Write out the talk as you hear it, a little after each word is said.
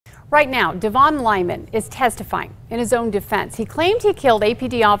Right now, Davon Lymon is testifying in his own defense. He claimed he killed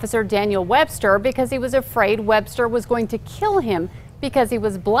APD officer Daniel Webster because he was afraid Webster was going to kill him because he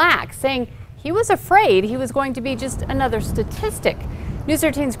was black, saying he was afraid he was going to be just another statistic. News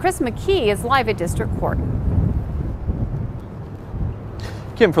 13's Chris McKee is live at District Court.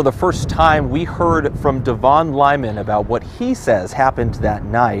 Kim, for the first time, we heard from Davon Lymon about what he says happened that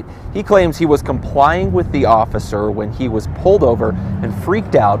night. He claims he was complying with the officer when he was pulled over and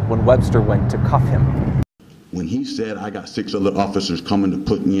freaked out when Webster went to cuff him. When he said, "I got 6 other officers coming to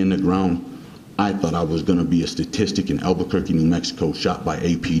put me in the ground," I thought I was going to be a statistic in Albuquerque, New Mexico, shot by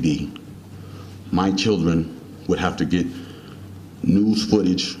APD. My children would have to get news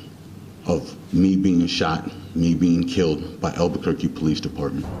footage of me being shot, me being killed by Albuquerque Police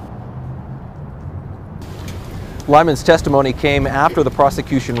Department. Lymon's testimony came after the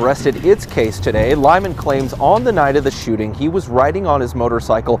prosecution rested its case today. Lymon claims on the night of the shooting, he was riding on his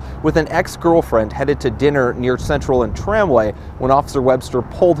motorcycle with an ex-girlfriend headed to dinner near Central and Tramway when Officer Webster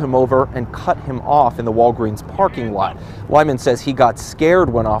pulled him over and cut him off in the Walgreens parking lot. Lymon says he got scared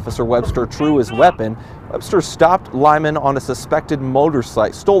when Officer Webster drew his weapon. Webster stopped Lymon on a suspected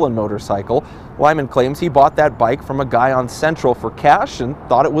stolen motorcycle. Lymon claims he bought that bike from a guy on Central for cash and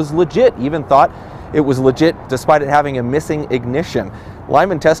thought it was legit, even thought it was legit despite it having a missing ignition.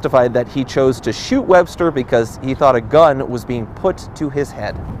 Lymon testified that he chose to shoot Webster because he thought a gun was being put to his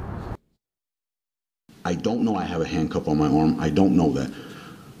head. I don't know I have a handcuff on my arm. I don't know that.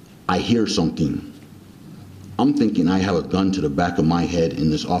 I hear something. I'm thinking I have a gun to the back of my head and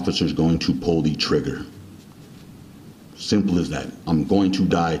this officer's going to pull the trigger. Simple as that. I'm going to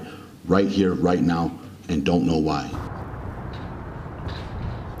die right here, right now, and don't know why.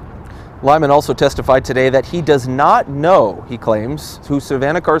 Lymon also testified today that he does not know, he claims, who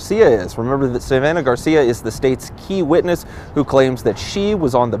Savannah Garcia is. Remember that Savannah Garcia is the state's key witness who claims that she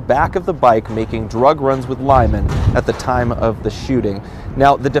was on the back of the bike making drug runs with Lymon at the time of the shooting.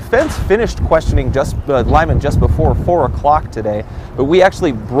 Now, the defense finished questioning Lymon just before 4 o'clock today, but we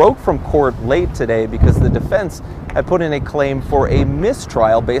actually broke from court late today because the defense had put in a claim for a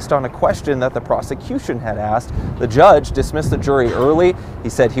mistrial based on a question that the prosecution had asked. The judge dismissed the jury early. He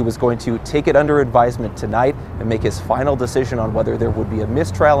said he was going to take it under advisement tonight and make his final decision on whether there would be a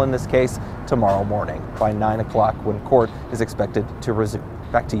mistrial in this case tomorrow morning by 9 o'clock when court is expected to resume.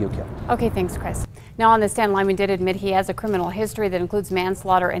 Back to you, Kim. Okay, thanks, Chris. Now on the stand, Lymon did admit he has a criminal history that includes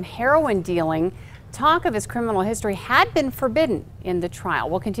manslaughter and heroin dealing. Talk of his criminal history had been forbidden in the trial.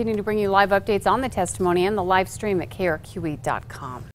 We'll continue to bring you live updates on the testimony and the live stream at KRQE.com.